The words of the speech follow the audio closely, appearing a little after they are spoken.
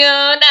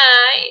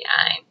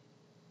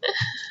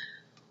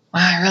Wow,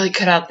 I really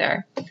cut out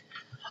there.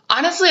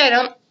 Honestly,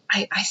 I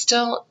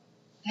still,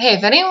 hey,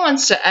 if anyone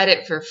wants to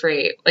edit for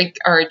free, like,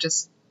 or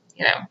just,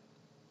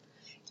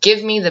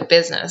 give me the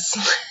business,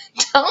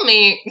 tell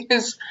me,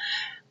 because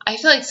I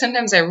feel like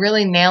sometimes I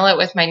really nail it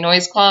with my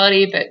noise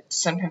quality, but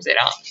sometimes I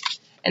don't,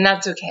 and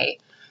that's okay.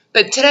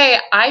 But today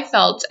I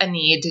felt a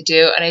need to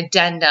do an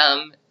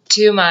addendum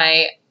to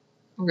my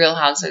Real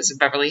Housewives of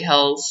Beverly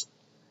Hills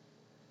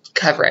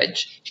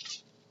coverage.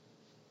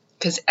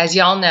 Because as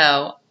y'all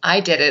know,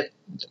 I did it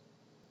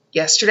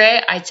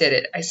yesterday. I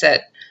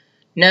said,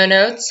 no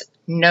notes,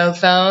 no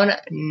phone,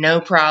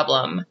 no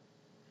problem.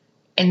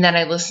 And then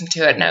I listened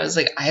to it and I was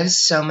like, I have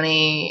so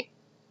many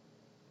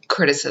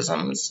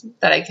criticisms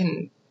that I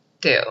can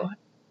do.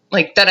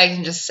 Like, that I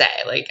can just say.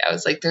 Like, I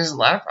was like, there's a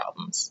lot of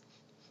problems.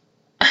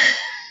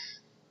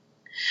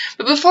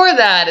 But before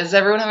that, is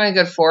everyone having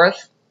a good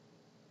 4th?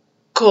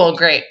 Cool,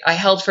 great. I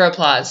held for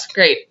applause.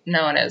 Great.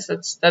 No one is.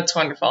 That's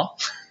wonderful.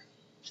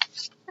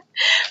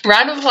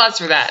 Round of applause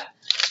for that.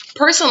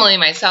 Personally,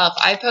 myself,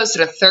 I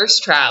posted a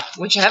thirst trap,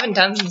 which I haven't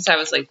done since I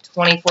was like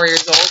 24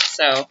 years old,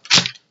 so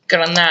good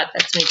on that.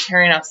 That's me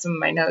carrying off some of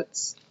my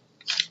notes.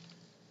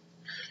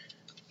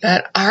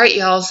 But, alright,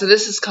 y'all, so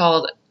this is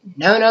called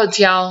No Notes,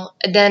 y'all,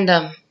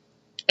 Addendum,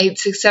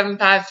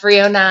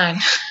 8675309.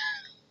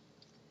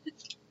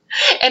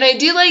 And I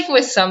do like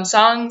with some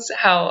songs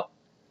how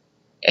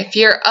if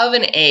you're of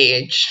an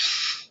age,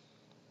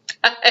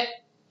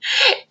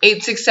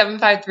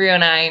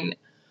 8675309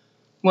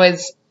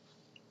 was,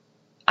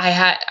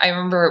 I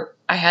remember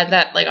I had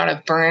that like on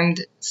a burned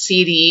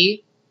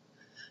CD,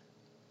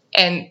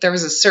 and there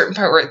was a certain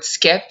part where it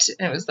skipped,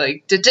 and it was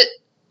like,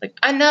 like,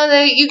 I know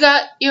that you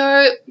got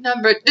your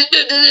number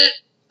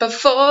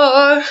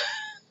before, and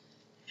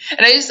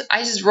I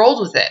just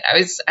rolled with it.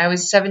 I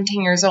was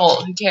 17 years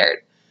old. Who cared?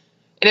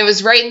 And it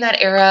was right in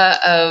that era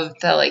of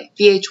the like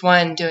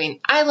VH1 doing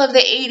I love the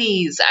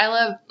 80s. I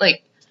love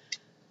like,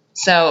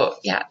 so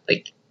yeah,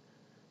 like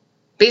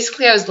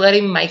basically I was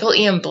letting Michael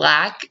Ian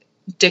Black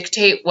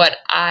dictate what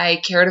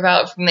I cared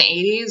about from the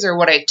 80s or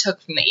what I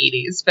took from the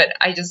 80s. But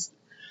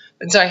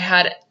so I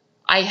had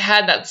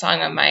that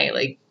song on my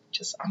like,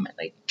 just on my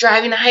like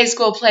driving to high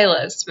school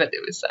playlist. But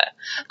it was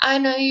I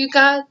know you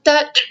got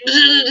that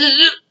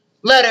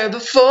letter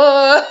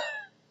before.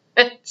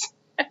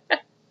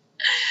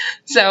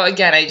 So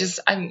again,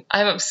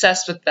 I'm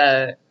obsessed with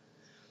the,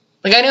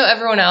 like, I know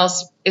everyone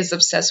else is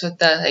obsessed with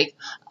the like,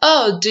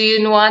 oh, do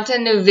you want a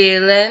new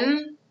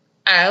villain?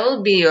 I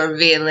will be your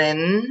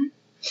villain,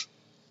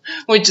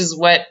 which is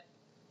what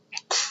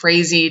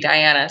crazy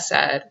Diana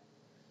said.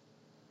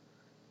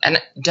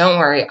 And don't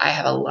worry, I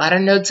have a lot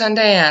of notes on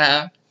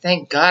Diana.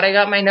 Thank God I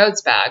got my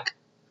notes back,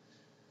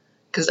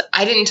 because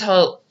I didn't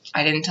tell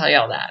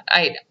y'all that.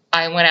 I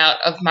went out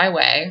of my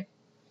way,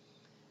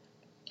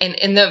 and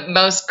in the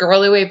most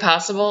girly way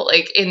possible,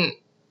 like and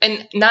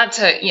not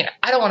to,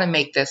 I don't want to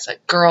make this a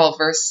girl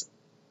versus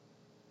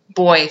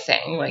boy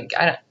thing, like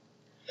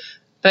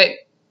but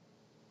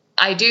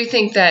I do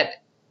think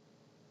that,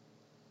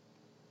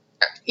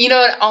 you know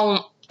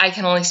what, I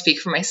can only speak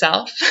for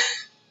myself.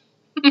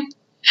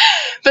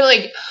 But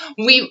like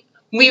we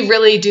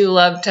really do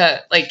love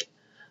to, like,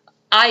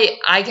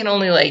 I can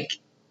only like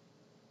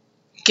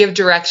give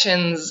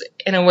directions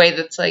in a way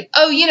that's like,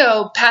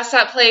 oh, past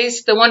that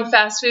place, the one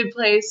fast food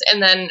place,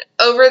 and then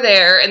over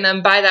there, and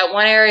then by that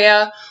one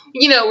area,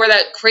 where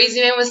that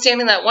crazy man was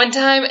standing that one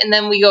time, and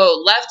then we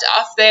go left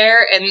off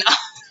there, and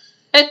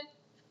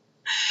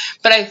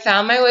but I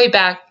found my way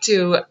back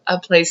to a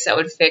place that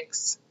would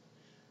fix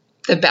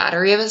the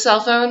battery of a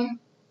cell phone,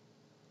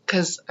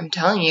 because I'm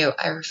telling you,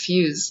 I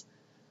refuse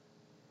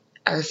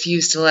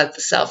to let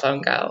the cell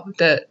phone go.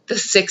 The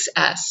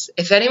 6S.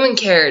 If anyone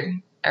cared,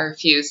 I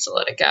refuse to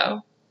let it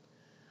go.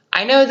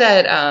 I know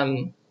that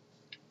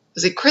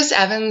was it Chris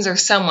Evans or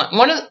someone?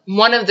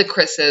 One of the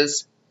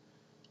Chris's,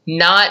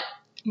 not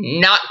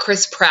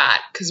Chris Pratt,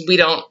 because we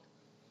don't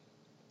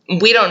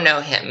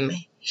know him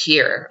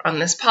here on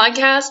this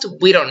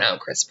podcast. We don't know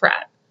Chris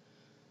Pratt,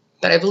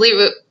 but I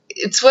believe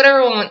it's what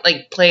everyone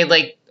like played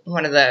like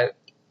one of the,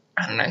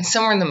 I don't know,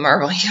 somewhere in the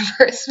Marvel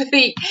universe. But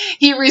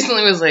he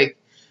recently was like,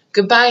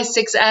 goodbye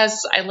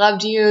 6S, I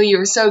loved you, you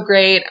were so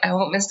great, I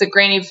won't miss the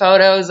grainy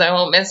photos, I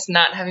won't miss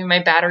not having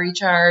my battery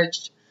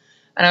charged.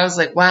 And I was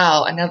like,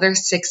 wow, another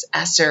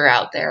 6S'er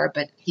out there,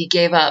 but he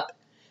gave up,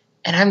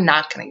 and I'm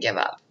not going to give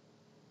up.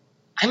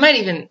 I might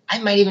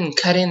even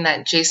cut in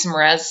that Jason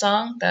Mraz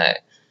song,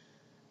 that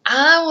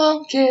I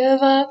won't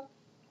give up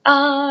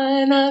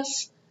on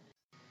us.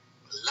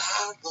 Well,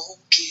 I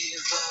won't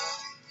give up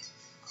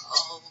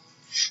on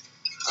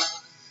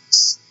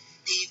us,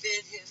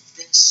 even if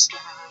the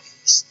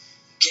skies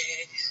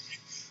get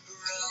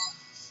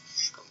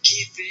rough. I'm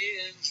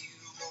giving you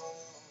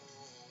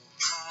all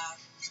my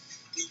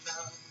love.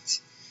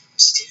 I'm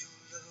still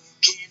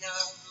looking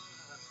up,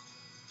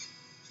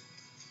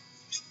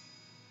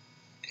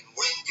 and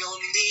when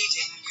you're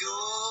needing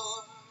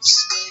your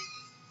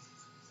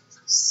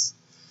space,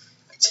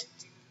 I tell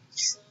you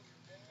something.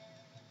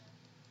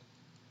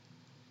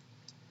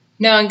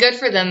 No, and good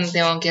for them that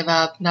they won't give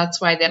up.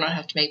 That's why they don't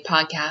have to make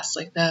podcasts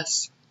like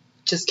this.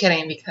 Just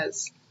kidding,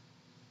 because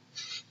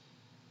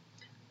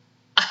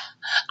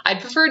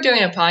I'd prefer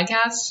doing a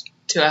podcast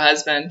to a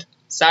husband.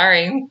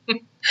 Sorry.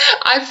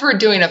 I prefer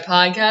doing a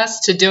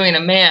podcast to doing a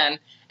man.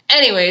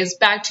 Anyways,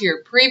 back to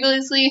your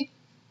previously...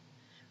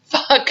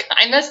 Fuck,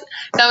 that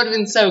would have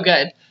been so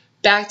good.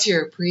 Back to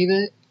your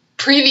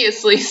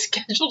previously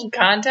scheduled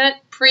content.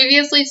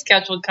 Previously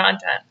scheduled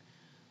content.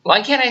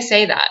 Why can't I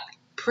say that?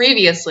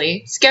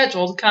 Previously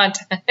scheduled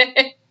content.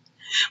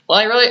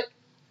 Well,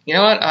 you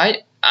know what?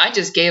 I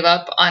just gave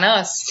up on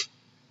us.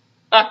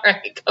 All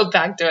right, go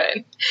back to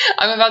it.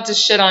 I'm about to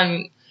shit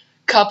on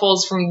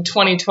couples from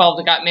 2012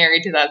 that got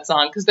married to that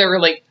song because they were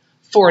like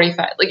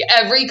 45. Like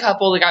every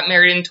couple that got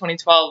married in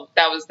 2012,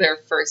 that was their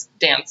first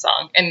dance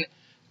song. And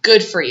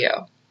good for you.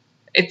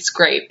 It's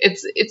great.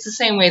 It's the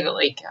same way that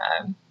like,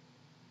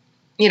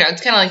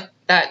 it's kind of like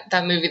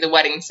that movie, The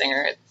Wedding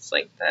Singer. It's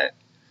like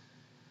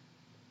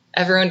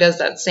everyone does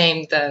that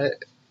song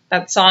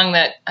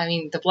that,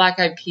 the Black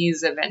Eyed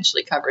Peas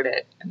eventually covered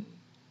it. And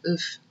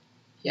oof,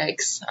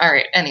 yikes. All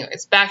right.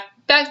 Anyways, back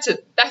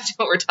to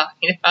what we're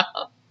talking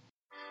about.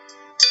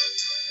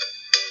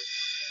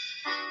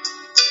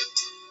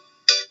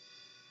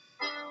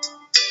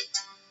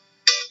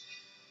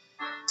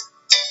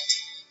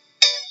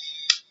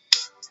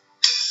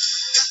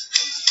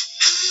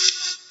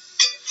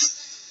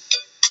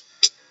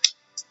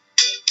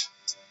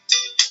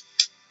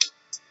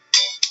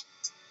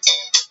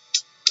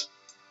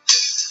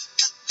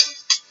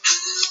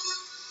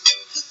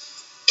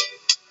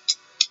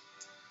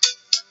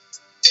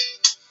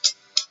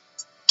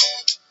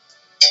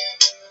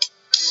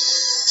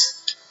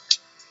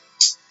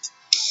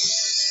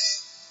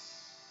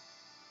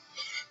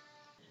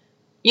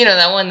 You know,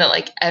 that one that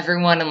like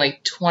everyone in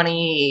like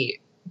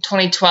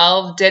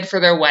 2012 did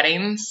for their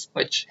weddings,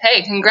 which,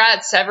 hey,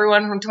 congrats to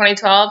everyone from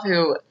 2012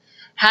 who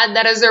had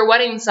that as their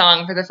wedding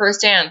song for the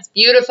first dance.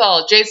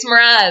 Beautiful. Jason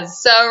Mraz,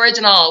 so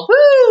original.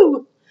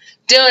 Woo!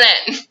 Doing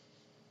it.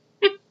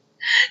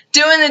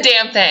 Doing the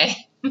damn thing.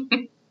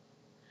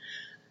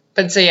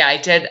 But so yeah,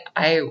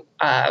 I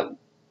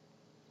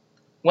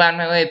wound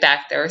my way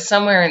back there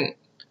somewhere I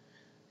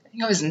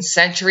think I was in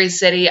Century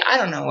City. I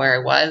don't know where I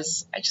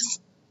was.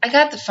 I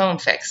got the phone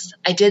fixed.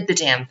 I did the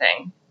damn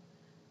thing.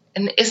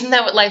 And isn't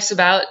that what life's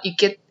about? You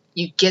get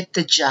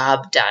the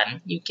job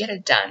done. You get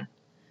it done.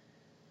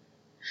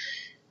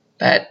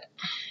 But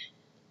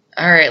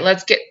all right,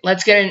 let's get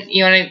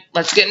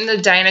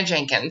into Diana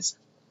Jenkins.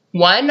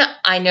 One,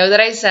 I know that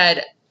I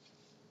said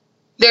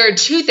there are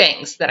two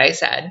things that I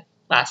said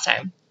last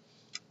time.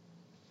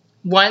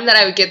 One, that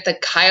I would get the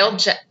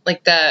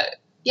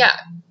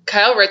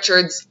Kyle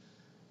Richards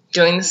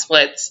doing the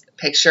splits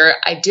picture.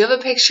 I do have a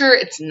picture.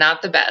 It's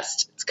not the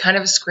best. It's kind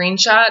of a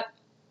screenshot.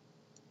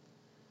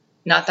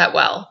 Not that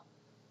well.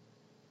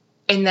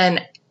 And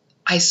then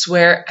I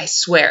swear,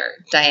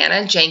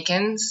 Diana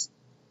Jenkins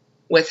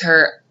with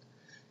her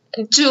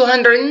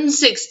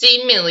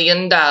 $260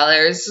 million.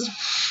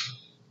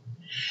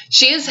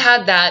 She has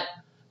had that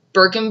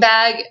Birkin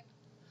bag,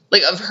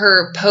 like of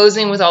her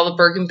posing with all the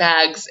Birkin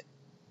bags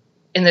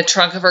in the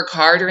trunk of her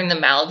car during the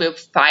Malibu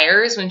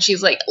fires when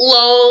she's like,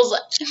 lols,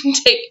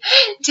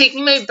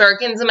 taking my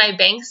Birkins and my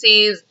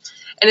Banksies.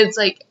 And it's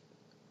like,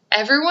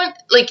 everyone,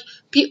 like,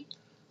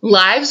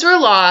 lives were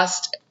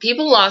lost.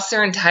 People lost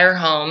their entire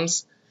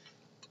homes.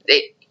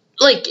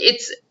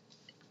 It's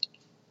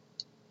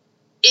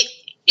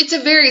a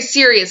very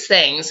serious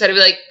thing. So to be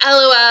like,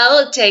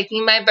 LOL,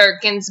 taking my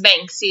Birkins,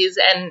 Banksies,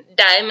 and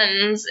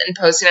diamonds and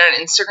posting it on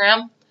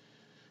Instagram.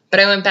 But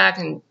I went back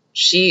and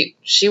she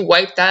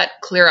wiped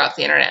that clear off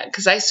the internet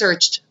because I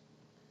searched.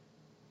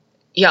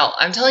 Y'all,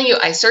 I'm telling you,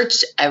 I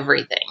searched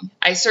everything.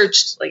 I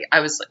searched,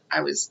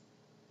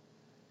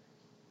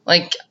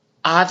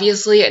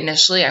 obviously,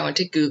 initially I went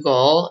to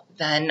Google.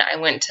 Then I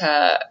went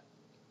to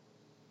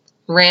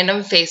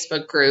random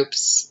Facebook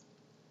groups.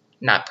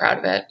 Not proud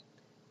of it.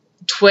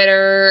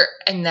 Twitter,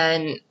 and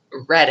then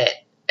Reddit.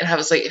 And I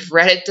was like, if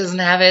Reddit doesn't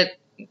have it,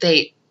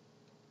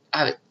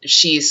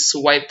 she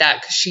swiped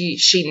that because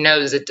she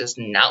knows it does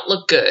not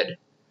look good.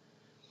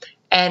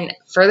 And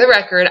for the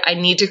record, I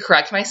need to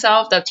correct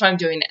myself. That's why I'm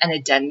doing an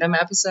addendum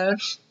episode.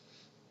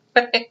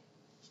 But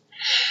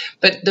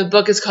the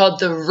book is called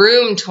The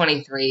Room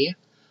 23,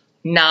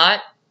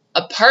 not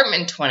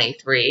Apartment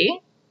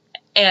 23.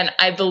 And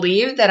I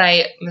believe that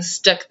I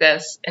mistook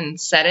this and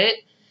said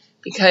it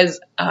because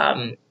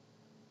probably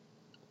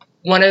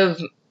one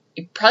of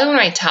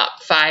my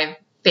top 5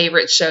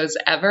 favorite shows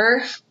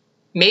ever,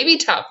 maybe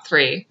top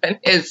 3,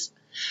 is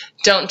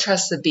Don't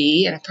Trust the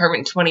Bee in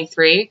Apartment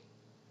 23.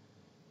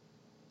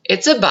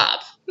 It's a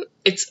bop.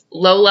 It's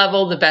low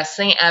level, the best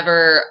thing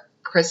ever.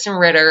 Kristen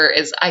Ritter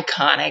is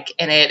iconic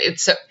in it.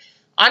 It's so,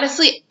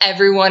 honestly,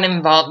 everyone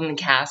involved in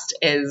the cast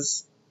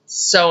is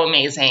so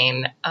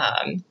amazing.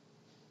 I,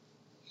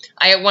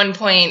 at one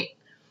point,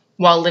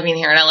 while living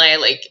here in LA,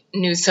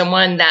 knew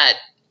someone that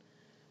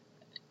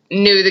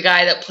knew the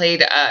guy that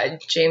played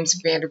James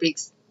Van Der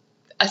Beek's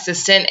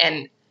assistant,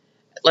 and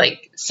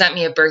like sent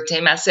me a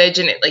birthday message,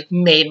 and it like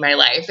made my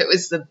life. It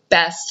was the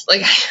best.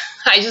 Like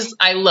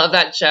I love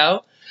that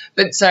show.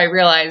 But so I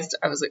realized,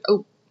 I was like,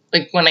 oh,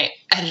 like when I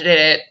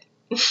edited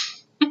it,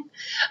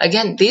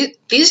 again,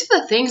 these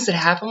are the things that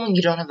happen when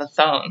you don't have a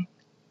phone.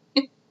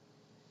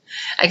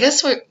 I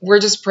guess we're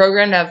just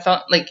programmed to have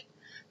phone. Like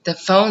the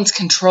phones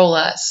control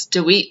us.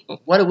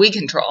 What do we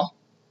control?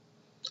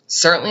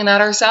 Certainly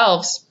not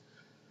ourselves.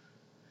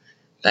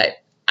 But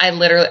I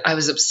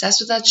was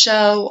obsessed with that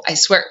show. I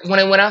swear, when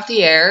it went off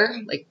the air,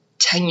 like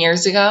 10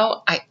 years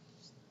ago,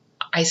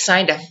 I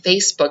signed a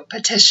Facebook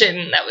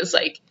petition that was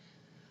like,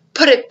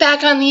 put it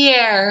back on the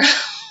air.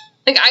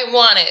 Like, I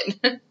want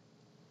it.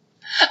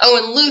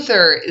 Oh, and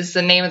Luther is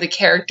the name of the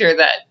character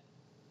that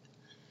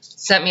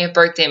sent me a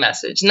birthday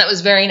message. And that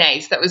was very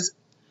nice. That was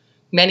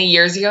many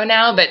years ago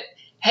now. But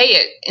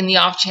hey, in the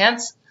off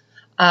chance,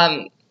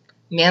 man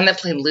that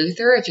played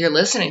Luther, if you're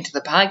listening to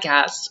the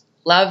podcast,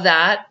 love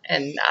that.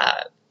 And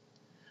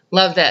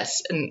love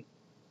this. And,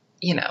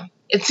 you know,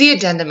 it's the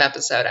addendum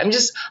episode. I'm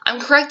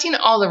correcting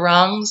all the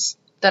wrongs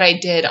that I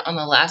did on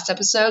the last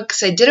episode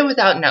because I did it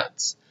without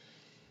notes.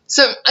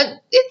 So I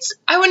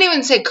wouldn't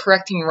even say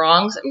correcting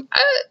wrongs. I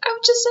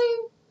would just say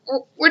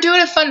we're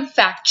doing a fun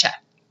fact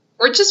check.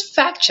 We're just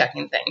fact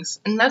checking things,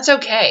 and that's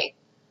okay.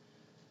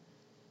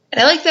 And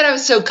I like that I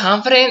was so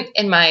confident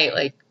in my,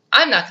 like,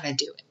 I'm not going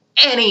to do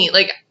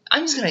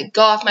I'm just going to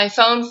go off my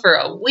phone for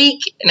a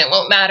week and it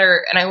won't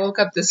matter. And I woke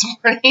up this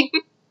morning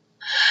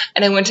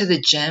and I went to the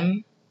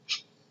gym.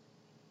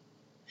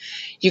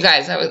 You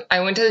guys,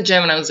 I went to the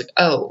gym and I was like,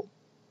 oh,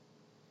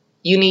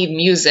 you need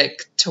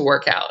music to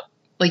work out.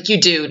 Like, you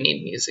do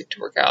need music to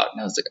work out. And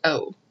I was like,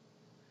 oh.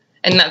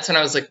 And that's when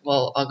I was like,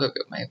 well, I'll go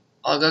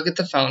get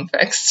the phone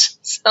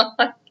fixed. So,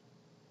 like,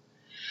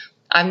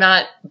 I'm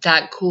not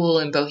that cool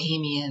and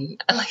bohemian.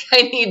 Like,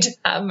 I need to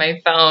have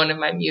my phone and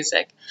my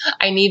music.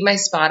 I need my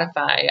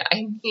Spotify.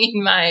 I need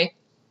my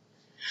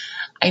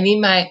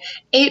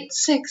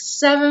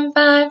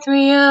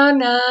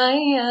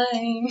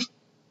 8675309.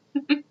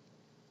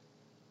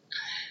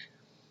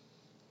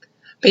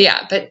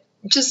 But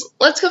just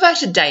let's go back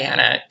to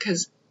Diana,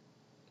 because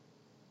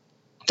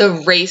the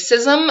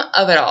racism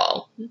of it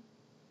all,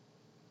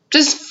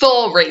 just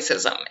full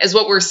racism, is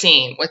what we're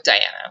seeing with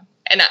Diana.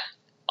 And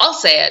I'll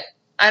say it.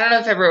 I don't know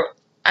if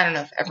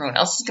everyone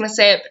else is going to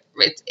say it,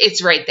 but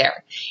it's right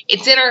there.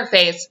 It's in our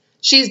face.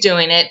 She's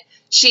doing it.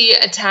 She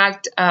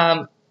attacked,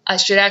 I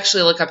should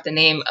actually look up the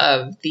name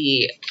of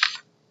the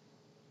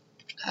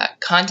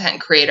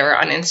content creator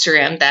on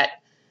Instagram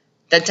that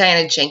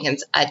Diana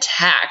Jenkins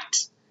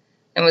attacked,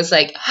 and was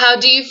like, how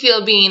do you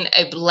feel being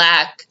a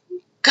Black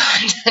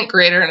content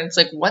creator? And it's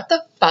like, what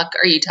the fuck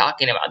are you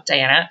talking about,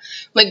 Diana?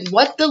 Like,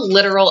 what the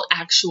literal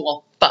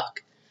actual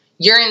fuck?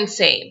 You're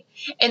insane.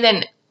 And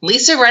then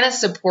Lisa Rinna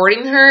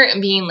supporting her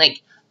and being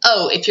like,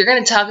 oh, if you're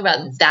going to talk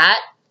about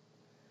that,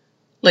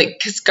 like,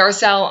 because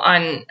Garcelle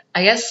on,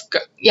 I guess,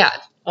 yeah,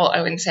 well,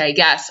 I wouldn't say I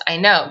guess, I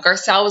know,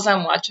 Garcelle was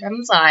on Watch What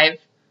Happens Live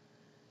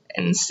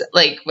and,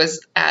 like,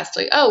 was asked,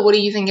 like, oh, what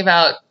do you think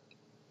about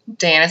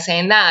Diana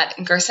saying that?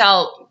 And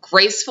Garcelle,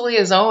 gracefully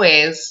as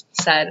always,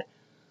 said,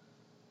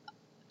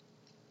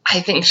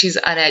 I think she's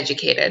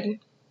uneducated,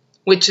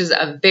 which is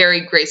a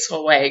very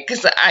graceful way,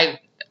 because I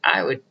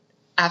would,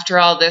 after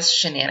all this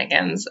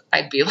shenanigans,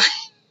 I'd be like,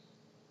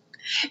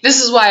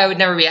 this is why I would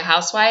never be a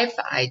housewife.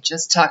 I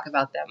just talk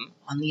about them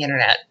on the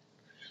internet.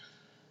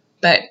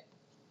 But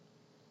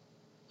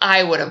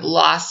I would have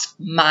lost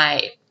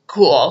my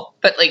cool.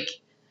 But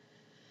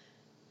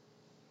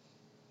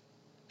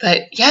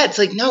yeah, it's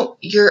like, no,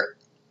 you're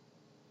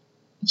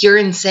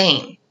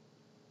insane.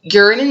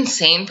 You're an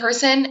insane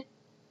person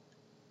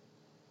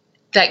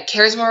that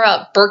cares more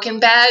about Birkin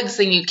bags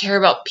than you care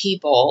about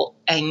people,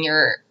 and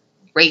you're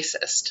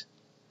racist.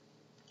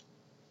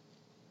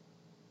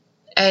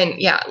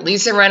 And yeah,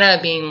 Lisa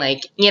Rinna being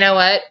like, you know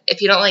what,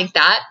 if you don't like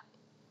that,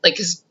 like,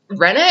 because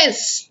Rinna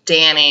is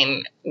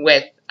standing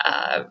with,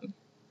 I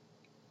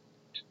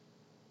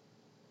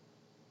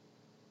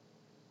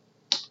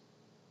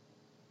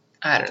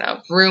don't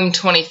know, Room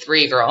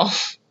 23 girl,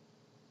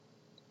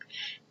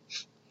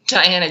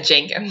 Diana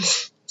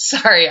Jenkins.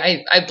 Sorry,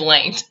 I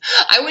blanked.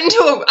 I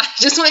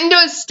just went into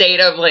a state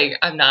of, like,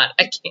 I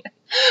can't,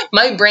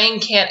 my brain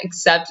can't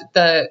accept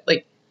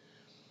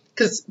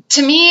because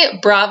to me,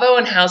 Bravo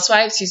and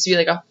Housewives used to be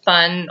like a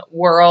fun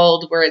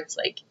world where it's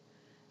like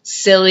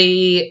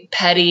silly,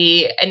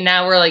 petty, and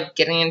now we're like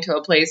getting into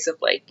a place of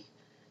like,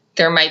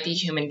 there might be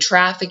human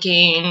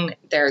trafficking,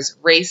 there's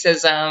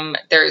racism,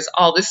 there's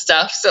all this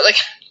stuff. So like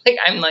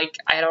I'm like,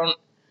 I don't,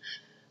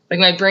 like,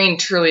 my brain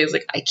truly is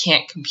like, I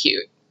can't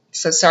compute.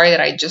 So sorry that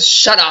I just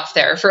shut off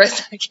there for a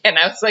second.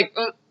 I was like,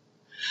 oh.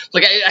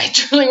 Like, I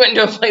truly went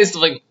into a place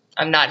of like,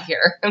 I'm not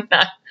here. I'm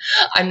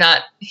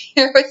not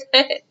here with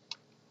it.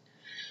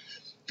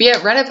 But yeah,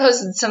 Rinna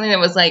posted something that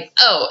was like,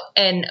 oh,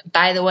 and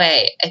by the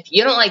way, if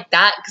you don't like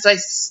that, because I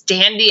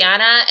stan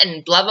Diana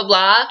and blah, blah,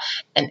 blah,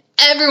 and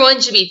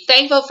everyone should be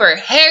thankful for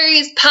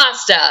Harry's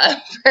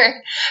pasta,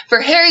 for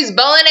Harry's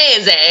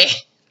bolognese.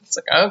 It's It's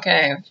like,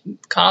 okay,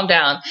 calm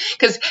down.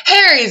 Because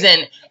Harry's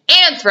in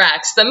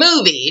Anthrax, the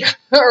movie,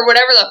 or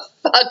whatever the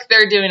fuck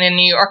they're doing in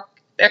New York.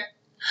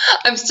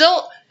 I'm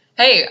still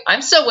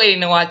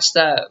waiting to watch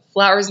the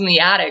Flowers in the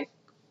Attic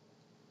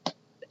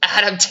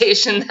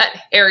adaptation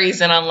that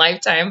Harry's in on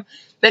Lifetime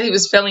that he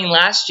was filming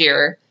last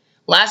year.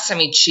 Last time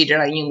he cheated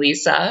on you,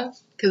 Lisa.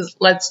 Because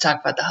let's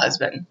talk about the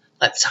husband.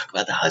 Let's talk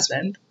about the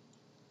husband.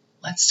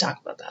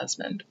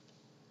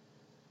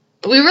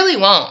 But we really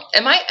won't.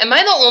 Am I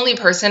the only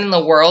person in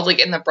the world, like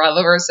in the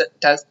Bravoverse, that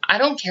does? I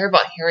don't care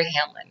about Harry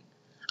Hamlin.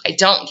 I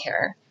don't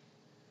care.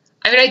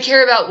 I mean, I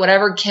care about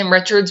whatever Kim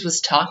Richards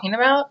was talking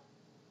about.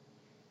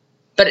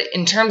 But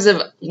in terms of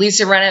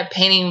Lisa Rinna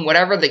painting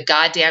whatever the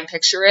goddamn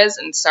picture is,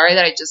 and sorry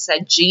that I just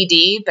said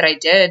GD, but I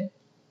did.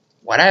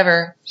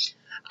 Whatever.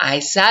 I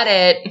said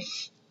it.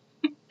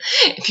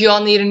 If you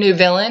all need a new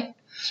villain,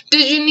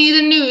 did you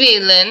need a new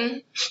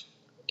villain?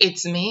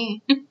 It's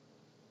me.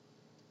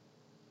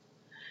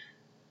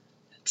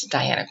 That's a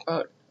Diana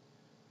quote.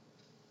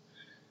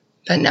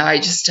 But no, I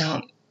just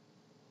don't.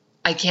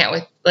 I can't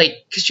with,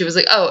 like, because she was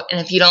like, oh,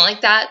 and if you don't like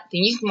that,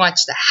 then you can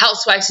watch The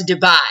Housewives of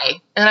Dubai.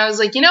 And I was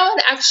like, you know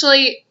what?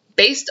 Actually,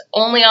 based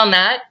only on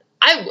that,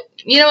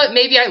 you know what?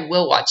 Maybe I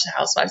will watch The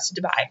Housewives of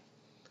Dubai.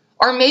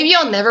 Or maybe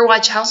I'll never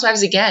watch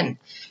Housewives again.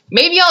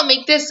 Maybe I'll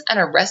make this an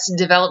Arrested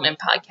Development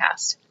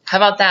podcast. How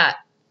about that?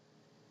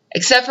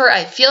 Except for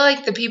I feel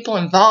like the people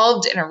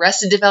involved in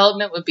Arrested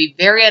Development would be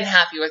very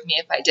unhappy with me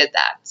if I did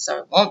that. So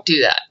I won't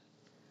do that.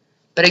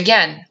 But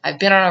again, I've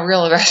been on a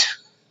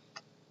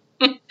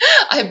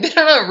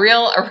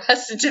real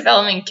Arrested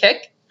Development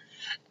kick.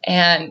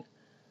 And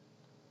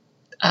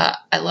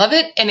I love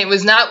it. And it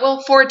was not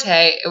Will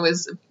Forte. It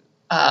was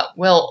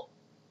Will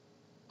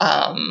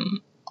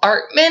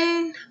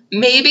Artman,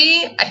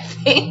 maybe, I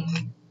think.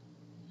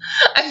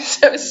 I'm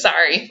so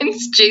sorry.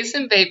 It's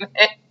Jason Bateman.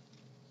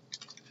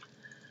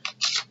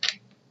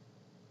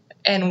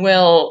 And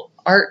Will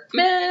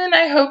Artman,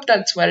 I hope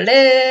that's what it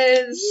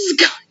is.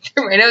 Going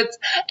through my notes.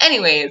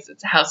 Anyways,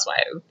 it's a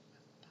Housewife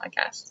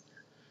podcast.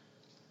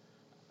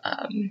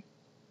 But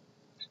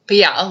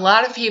yeah, a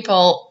lot of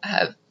people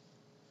have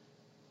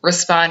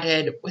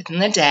responded within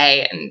the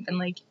day and been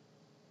like,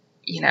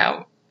 you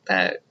know,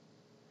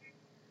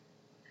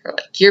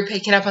 you're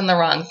picking up on the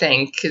wrong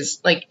thing, because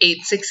like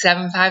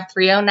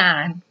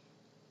 8675309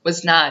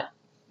 was not.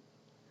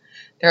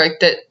 They're like,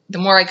 the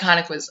more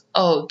iconic was,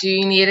 oh, do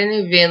you need a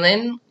new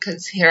villain?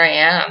 Because here I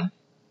am.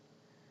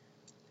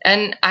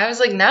 And I was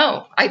like,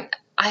 no, I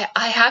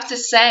have to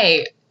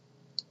say,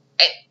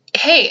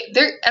 hey,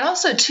 and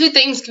also two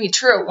things can be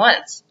true at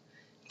once.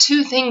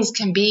 Two things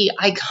can be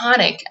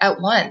iconic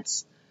at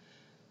once.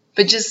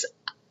 But just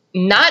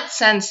not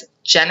since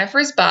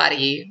Jennifer's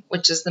Body,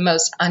 which is the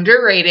most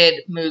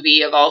underrated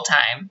movie of all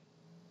time,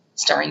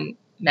 starring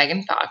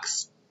Megan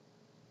Fox,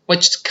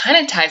 which kind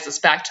of ties us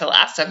back to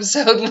last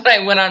episode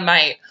when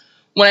I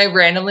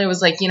randomly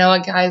was like, you know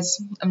what, guys,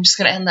 I'm just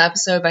going to end the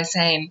episode by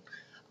saying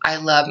I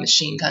love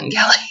Machine Gun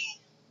Kelly,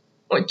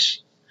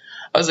 which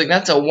I was like,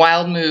 that's a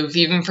wild move,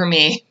 even for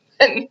me.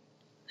 And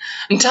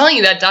I'm telling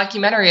you, that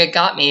documentary, it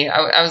got me.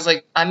 I was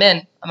like, I'm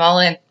in. I'm all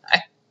in.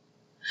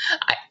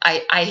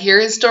 I hear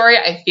his story.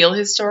 I feel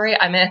his story.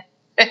 I'm in.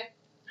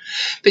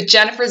 But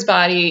Jennifer's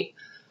Body,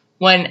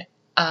 when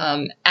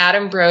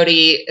Adam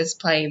Brody is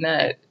playing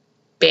the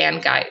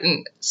band guy,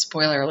 and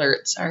spoiler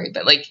alert, sorry,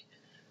 but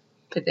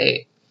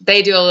they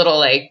do a little,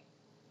 like,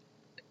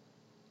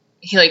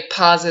 he like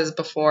pauses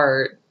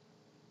before,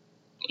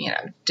 you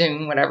know,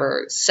 doing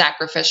whatever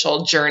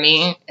sacrificial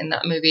journey in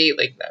that movie,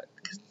 like that.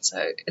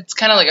 So it's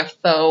kind of like a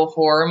faux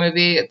horror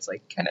movie. It's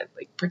like kind of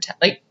like pretend,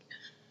 like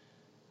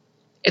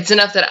it's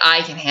enough that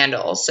I can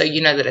handle, so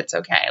you know that it's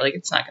okay. Like,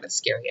 it's not going to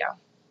scare you.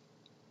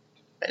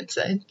 But it's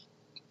like,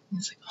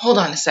 hold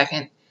on a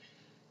second.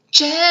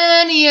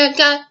 Jenny, I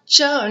got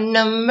your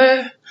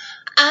number.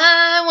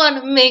 I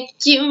want to make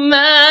you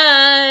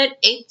mine.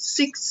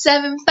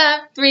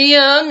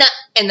 8675309.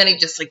 And then he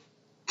just like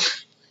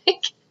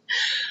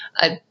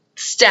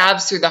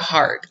stabs through the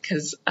heart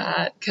because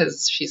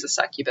she's a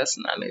succubus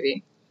in that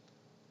movie.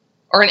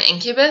 Or an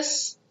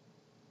incubus?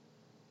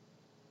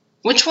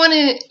 Which one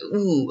is...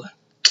 Ooh.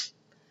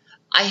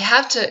 I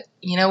have to...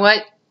 You know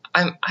what?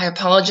 I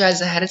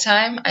apologize ahead of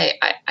time.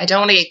 I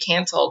don't want to get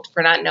canceled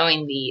for not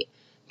knowing the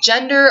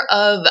gender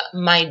of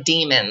my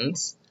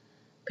demons.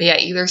 But yeah,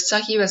 either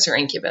succubus or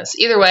incubus.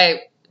 Either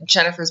way,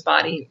 Jennifer's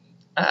Body,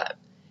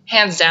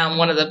 hands down,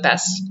 one of the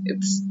best.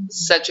 It's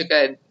such a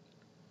good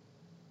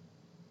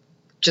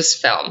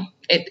just film.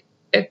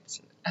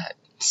 It's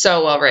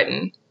so well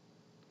written.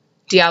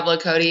 Diablo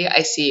Cody,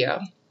 I see you.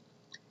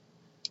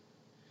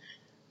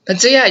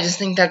 But so yeah, I just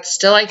think that's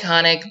still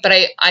iconic. But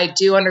I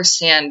do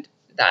understand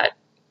that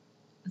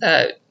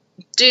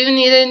do you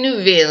need a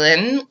new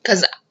villain?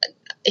 Because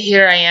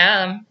here I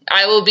am.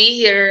 I will be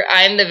here.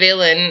 I'm the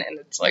villain. And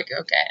it's like,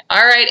 okay.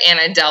 All right,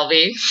 Anna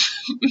Delvey.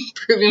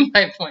 Proving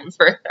my point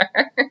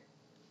further.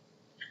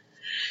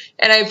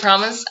 And I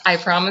promise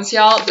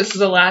y'all, this is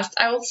the last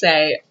I will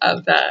say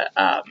of the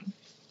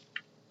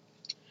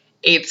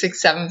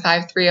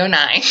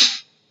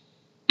 867-5309.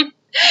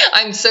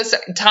 I'm so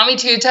sorry. Tommy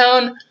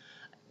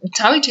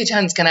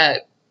Two-Tone's gonna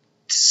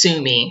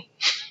sue me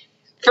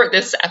for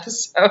this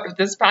episode of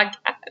this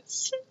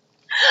podcast.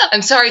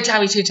 I'm sorry,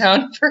 Tommy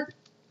Two-Tone,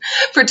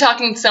 for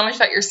talking so much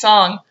about your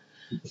song.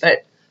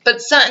 But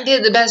Sutton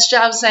did the best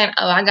job saying,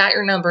 oh, I got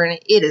your number, and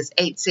it is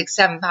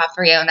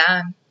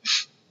 867-5309.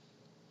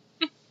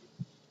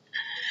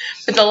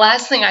 But the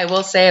last thing I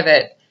will say of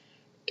it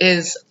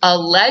is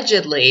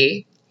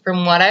allegedly,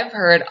 from what I've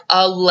heard,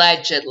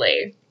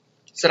 allegedly.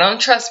 So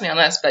don't trust me on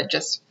this, but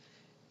just,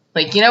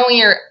 like, you know when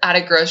you're at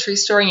a grocery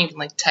store and you can,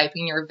 like, type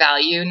in your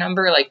value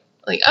number, like,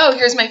 oh,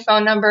 here's my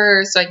phone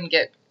number so I can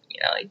get,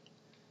 like,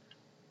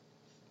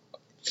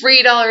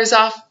 $3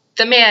 off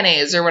the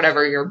mayonnaise or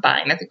whatever you're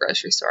buying at the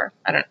grocery store.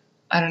 I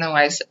don't know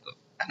why I said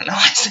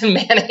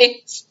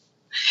mayonnaise.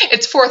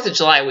 It's 4th of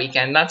July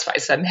weekend. That's why I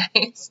said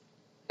mayonnaise.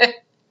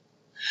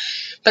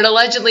 But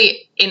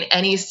allegedly, in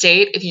any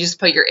state, if you just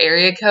put your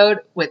area code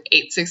with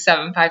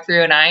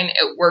 867-5309,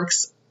 it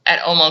works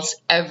at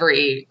almost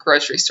every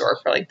grocery store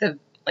for like the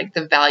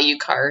value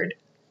card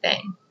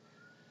thing.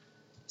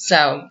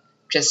 So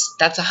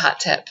that's a hot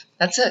tip.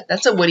 That's a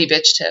Woody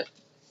bitch tip.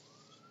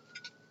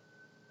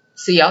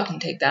 So y'all can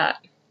take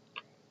that.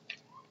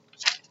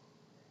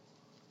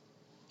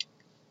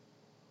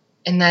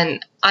 And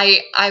then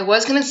I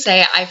was going to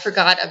say I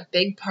forgot a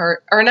big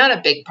part, or not a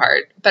big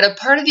part, but a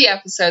part of the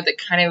episode that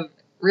kind of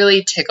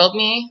really tickled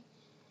me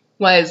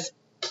was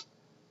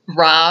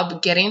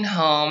Rob getting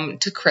home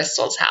to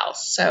Crystal's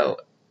house.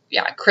 So,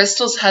 yeah,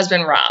 Crystal's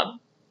husband, Rob,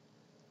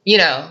 he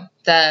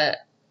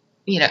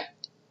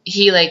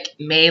like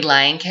made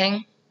Lion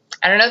King.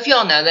 I don't know if you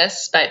all know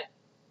this, but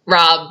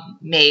Rob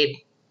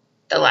made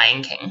the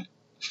Lion King.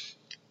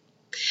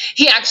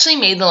 He actually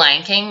made the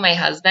Lion King. My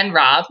husband,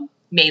 Rob,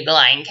 made the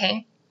Lion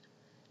King.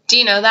 Do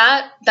you know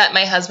that? That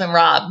my husband,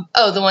 Rob,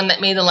 the one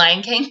that made the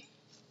Lion King?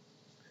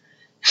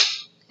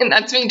 And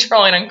that's me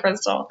trolling on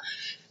Crystal.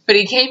 But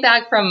he came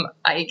back from,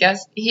 I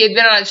guess, he had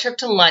been on a trip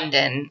to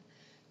London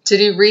to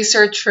do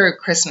research for a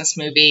Christmas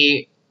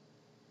movie,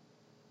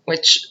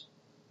 which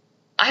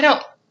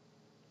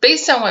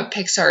based on what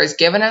Pixar has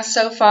given us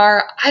so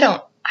far, I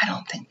don't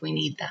think we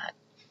need that.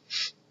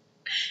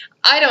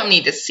 I don't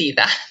need to see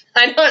that.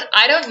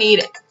 I don't need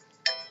it.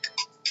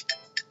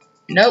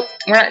 Nope,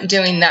 we're not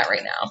doing that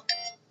right now.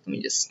 Let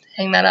me just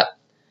hang that up.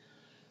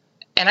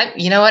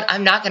 And you know what?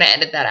 I'm not going to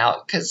edit that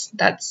out because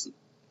that's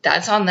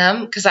on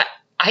them. Because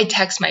I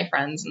text my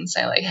friends and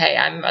say, like, hey,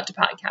 I'm about to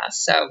podcast,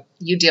 so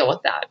you deal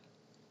with that.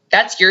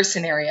 That's your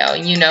scenario,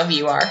 and you know who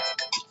you are.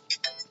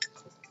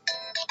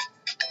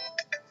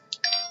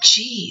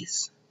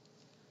 Jeez.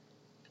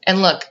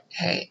 And look,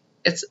 hey,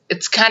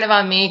 it's kind of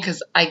on me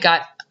because I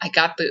got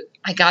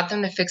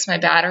them to fix my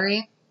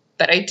battery,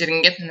 but I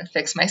didn't get them to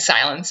fix my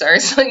silencer.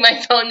 So, like,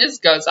 my phone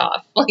just goes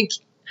off. Like,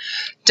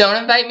 don't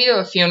invite me to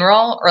a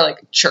funeral or,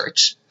 like, a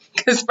church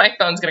because my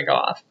phone's going to go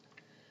off.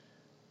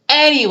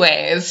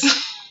 Anyways,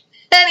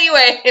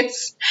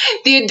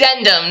 the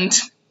addendum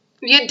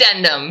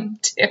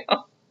to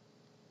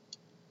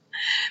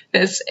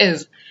this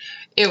is,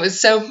 it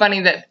was so funny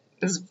that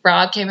this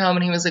Rob came home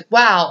and he was like,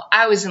 wow,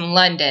 I was in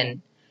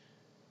London.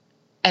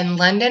 And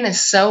London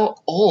is so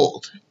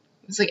old.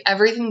 It's like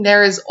everything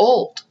there is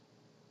old.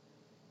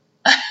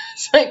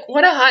 It's like,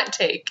 what a hot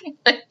take.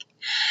 But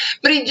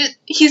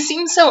he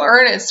seems so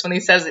earnest when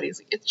he says it. He's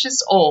like, it's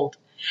just old.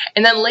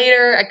 And then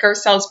later at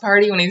Garcelle's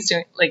party when he's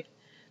doing, like,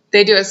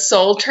 they do a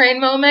Soul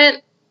Train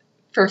moment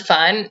for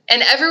fun.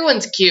 And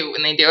everyone's cute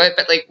when they do it,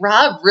 but, like,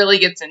 Rob really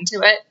gets into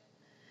it.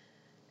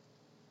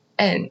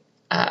 And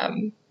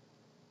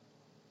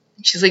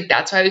she's like,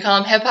 that's why we call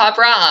him Hip Hop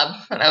Rob.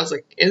 And I was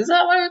like, is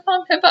that why we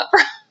call him Hip Hop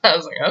Rob? I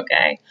was like,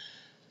 okay.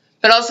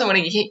 But also when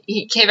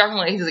he came back from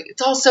London, he's like,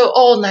 it's all so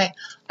old. And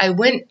I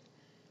went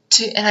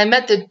to, and I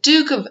met the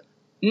Duke of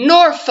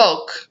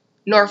Norfolk.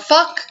 And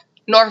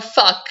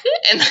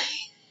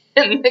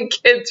the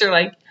kids are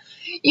like,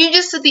 you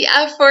just said the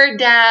F word,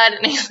 Dad.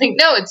 And he's like,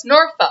 no, it's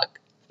Norfolk.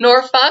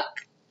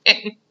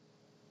 And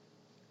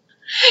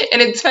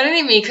it's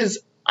funny to me because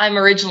I'm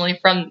originally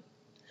from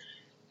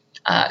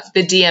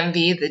the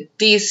DMV, the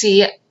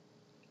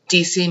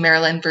DC,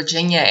 Maryland,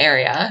 Virginia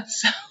area.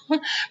 So,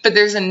 but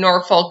there's a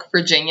Norfolk,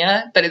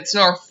 Virginia, but it's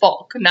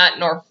Norfolk, not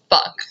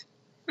Norfolk.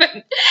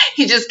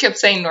 He just kept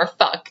saying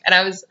Norfolk, and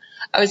I was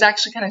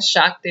actually kind of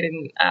shocked they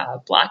didn't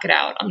block it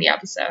out on the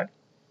episode.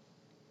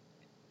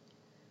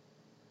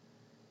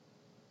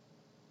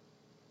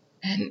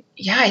 And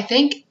yeah, I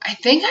think I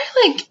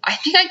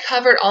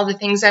covered all the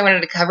things I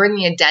wanted to cover in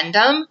the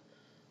addendum.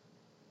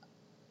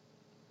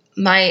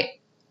 My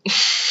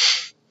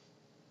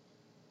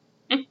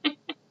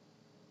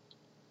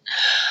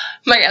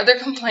other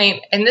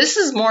complaint, and this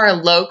is more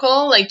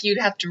local, like you'd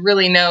have to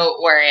really know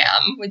where I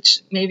am, which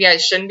maybe I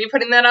shouldn't be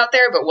putting that out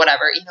there, but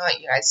whatever. You know what,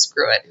 you guys,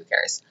 screw it. Who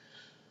cares?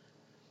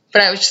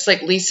 But I was just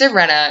like, Lisa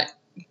Rinna,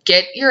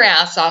 get your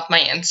ass off my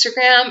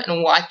Instagram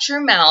and watch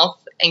your mouth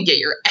and get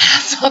your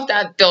ass off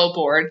that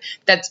billboard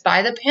that's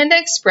by the Panda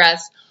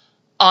Express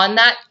on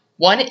that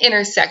one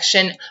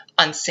intersection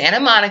on Santa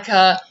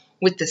Monica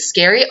with the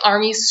Scary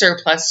Army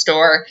surplus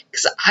store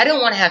because I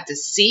don't want to have to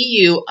see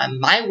you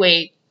on my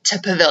way to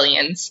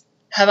Pavilions.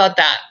 How about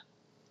that?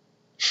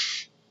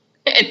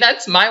 And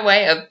that's my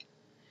way of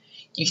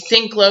you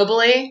think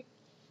globally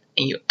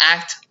and you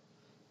act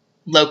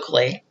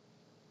locally.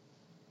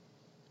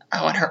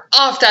 I want her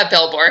off that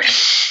billboard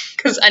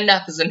because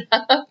enough is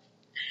enough.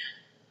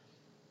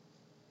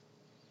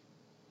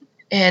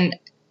 And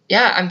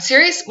yeah, I'm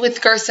serious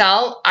with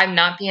Garcelle. I'm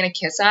not being a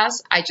kiss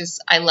ass.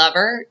 I love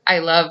her. I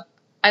love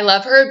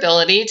her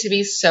ability to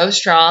be so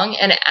strong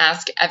and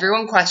ask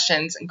everyone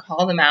questions and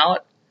call them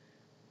out,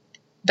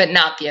 but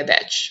not be a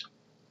bitch.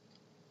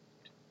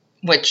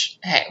 Which,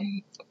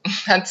 hey,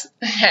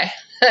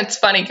 that's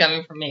funny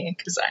coming from me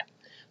because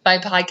my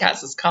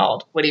podcast is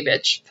called Woody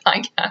Bitch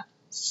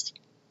Podcast.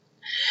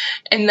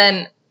 And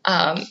then,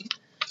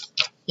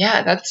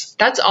 yeah,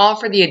 that's all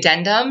for the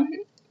addendum.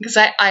 Because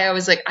I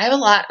was like, I have a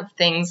lot of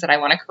things that I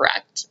want to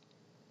correct.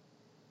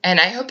 And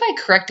I hope I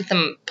corrected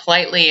them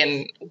politely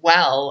and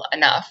well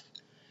enough.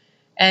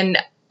 And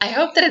I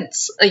hope that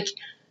it's like,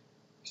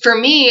 for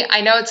me, I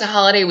know it's a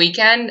holiday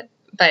weekend,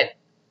 but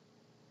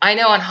I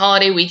know on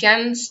holiday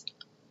weekends,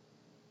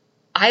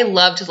 I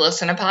love to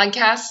listen to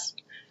podcasts.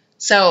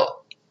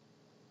 So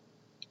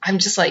I'm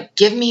just like,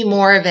 give me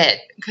more of it.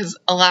 Because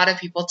a lot of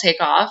people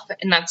take off,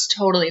 and that's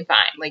totally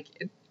fine. Like,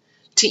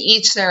 to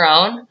each their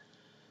own.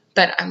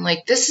 But I'm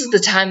like, this is the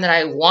time that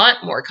I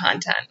want more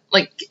content.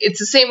 Like, it's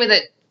the same way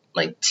that,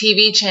 like,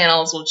 TV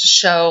channels will just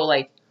show,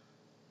 like,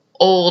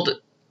 old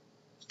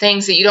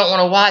things that you don't want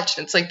to watch.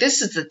 And it's like,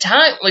 this is the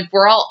time. Like,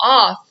 we're all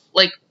off.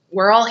 Like,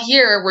 we're all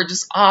here. We're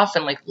just off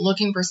and, like,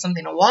 looking for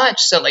something to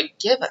watch. So, like,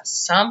 give us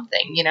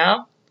something, you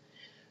know?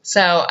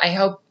 So I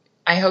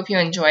hope you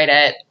enjoyed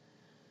it.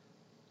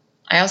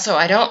 I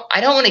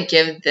don't want to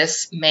give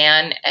this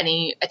man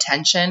any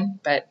attention,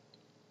 but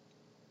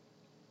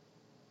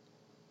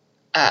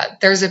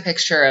there's a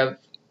picture of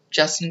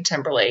Justin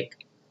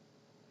Timberlake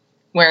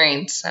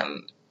wearing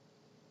some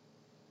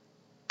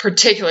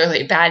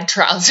particularly bad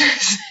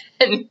trousers.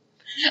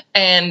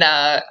 and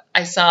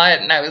I saw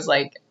it and I was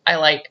like,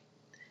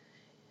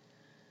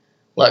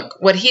 look,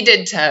 what he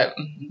did to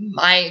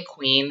my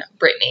queen,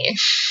 Britney.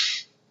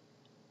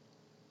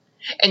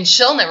 And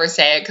she'll never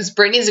say it because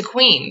Britney's a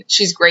queen.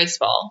 She's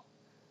graceful.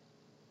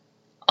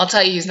 I'll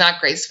tell you who's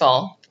not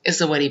graceful is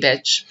the Woody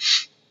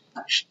Bitch.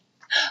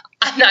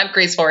 I'm not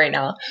graceful right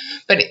now,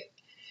 but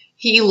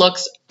he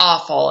looks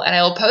awful, and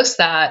I will post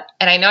that.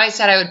 And I know I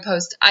said I would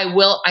post.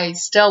 I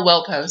still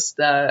will post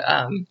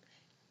the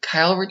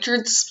Kyle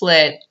Richards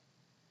split.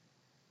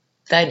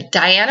 The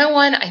Diana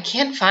one, I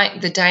can't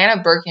find the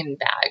Diana Birkin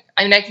bag.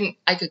 I mean,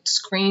 I could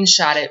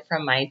screenshot it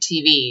from my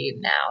TV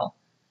now,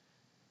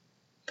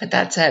 but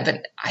that's it.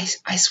 But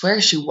I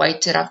swear she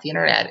wiped it off the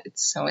internet.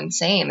 It's so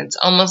insane. It's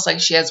almost like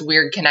she has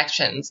weird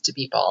connections to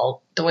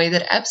people, the way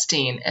that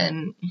Epstein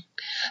and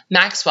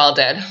Maxwell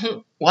did.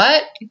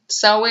 What?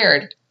 So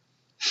weird.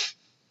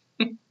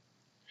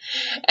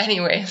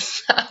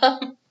 Anyways,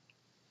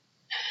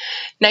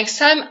 next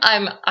time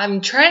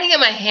I'm trying to get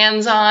my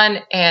hands on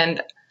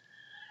and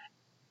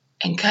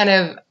kind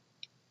of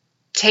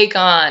take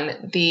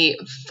on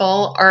the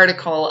full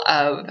article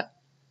of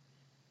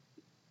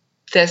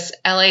this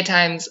LA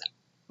Times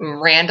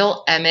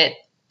Randall Emmett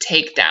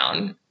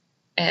takedown.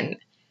 And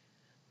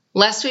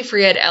lest we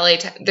forget, LA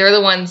Times, they're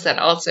the ones that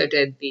also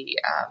did the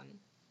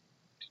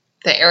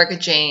Erika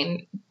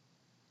Jayne,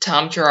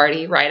 Tom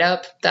Girardi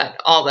write-up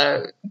that all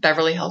the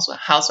Beverly Hills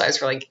housewives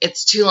were like,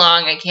 it's too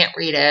long, I can't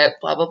read it,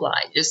 blah, blah, blah.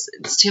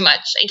 It's too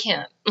much, I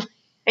can't.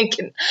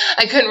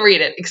 I couldn't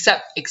read it,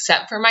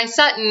 except for my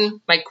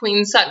Sutton, my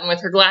Queen Sutton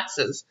with her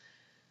glasses.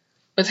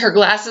 With her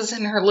glasses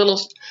and her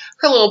little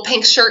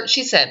pink shirt,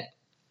 she said,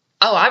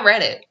 oh, I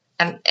read it.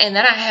 And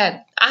then I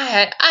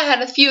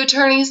had a few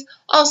attorneys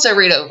also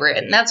read over it,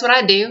 and that's what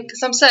I do,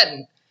 because I'm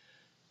Sutton.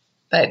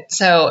 But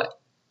so,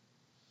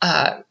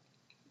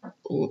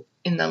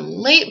 in the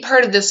late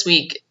part of this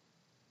week,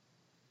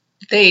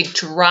 they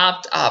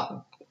dropped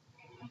up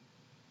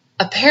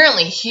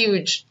apparently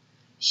huge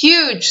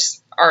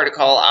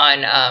article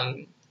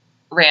on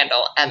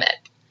Randall Emmett.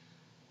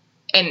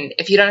 And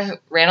if you don't know who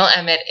Randall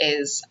Emmett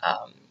is,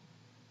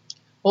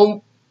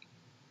 well,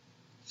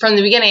 from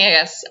the beginning, I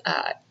guess,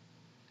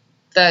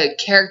 the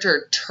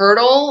character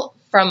Turtle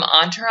from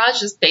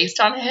Entourage is based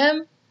on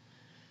him,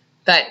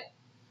 but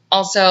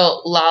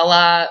also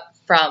Lala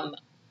from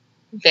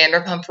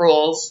Vanderpump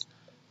Rules.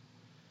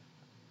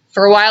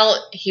 For a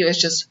while, he was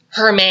just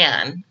her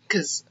man,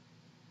 because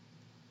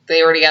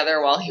they were together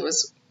while he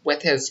was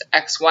with his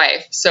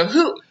ex-wife. So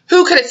who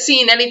could have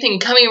seen anything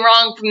coming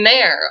wrong from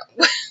there?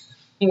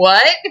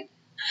 What?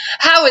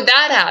 How would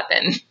that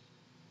happen?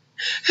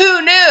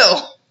 Who knew?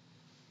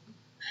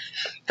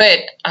 But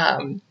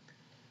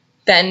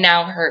then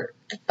now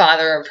the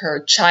father of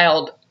her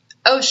child,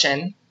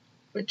 Ocean,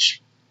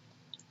 which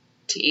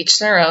to each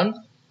their own.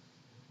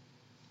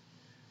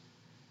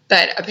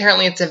 But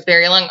apparently it's a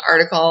very long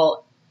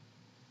article.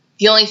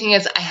 The only thing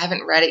is I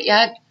haven't read it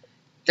yet.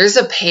 There's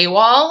a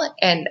paywall,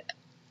 and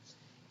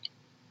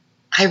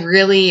I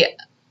really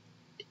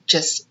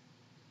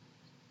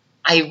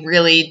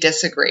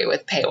disagree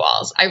with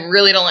paywalls. I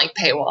really don't like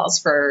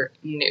paywalls for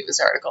news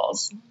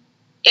articles.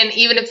 And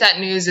even if that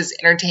news is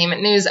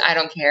entertainment news, I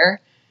don't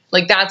care.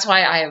 Like, that's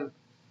why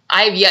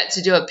I've yet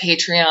to do a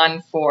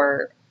Patreon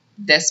for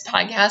this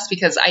podcast,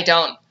 because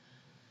I'm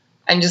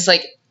just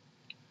like,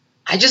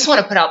 I just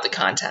want to put out the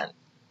content.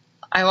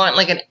 I want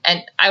like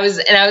I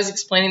was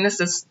explaining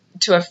this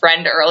to a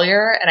friend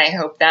earlier, and I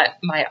hope that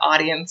my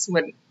audience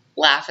would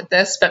laugh at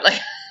this, but like,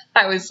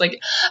 I was like,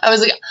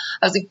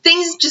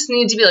 things just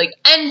need to be like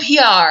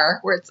NPR,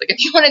 where it's like,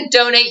 if you want to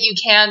donate, you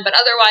can, but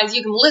otherwise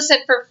you can listen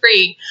for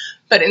free.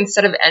 But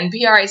instead of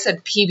NPR, I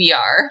said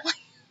PBR,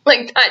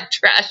 like that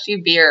trashy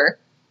beer.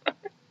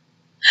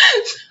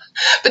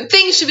 But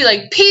things should be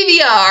like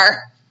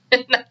PBR.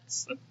 And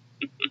that's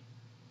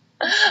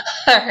all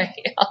right,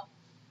 y'all.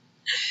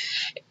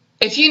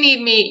 If you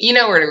need me, you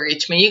know where to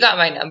reach me. You got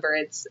my number.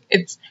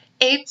 It's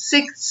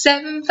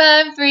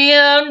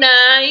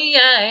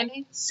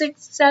 8675309.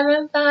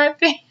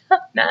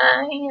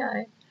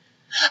 8675309.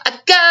 I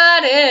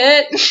got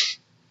it.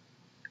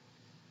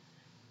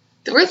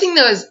 The weird thing,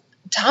 though, is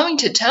Tommy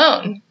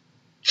Tutone.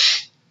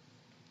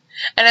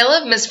 And I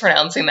love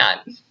mispronouncing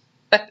that.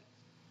 But,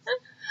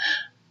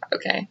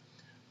 okay.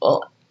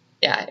 Well,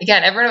 yeah,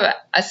 again, everyone have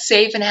a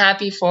safe and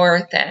happy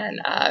 4th.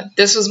 And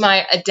this was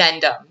my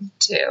addendum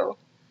to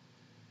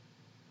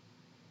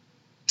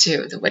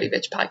the Witty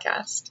Bitch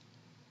podcast.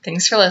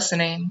 Thanks for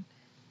listening.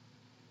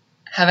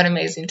 Have an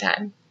amazing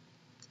time.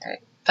 All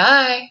right.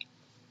 Bye.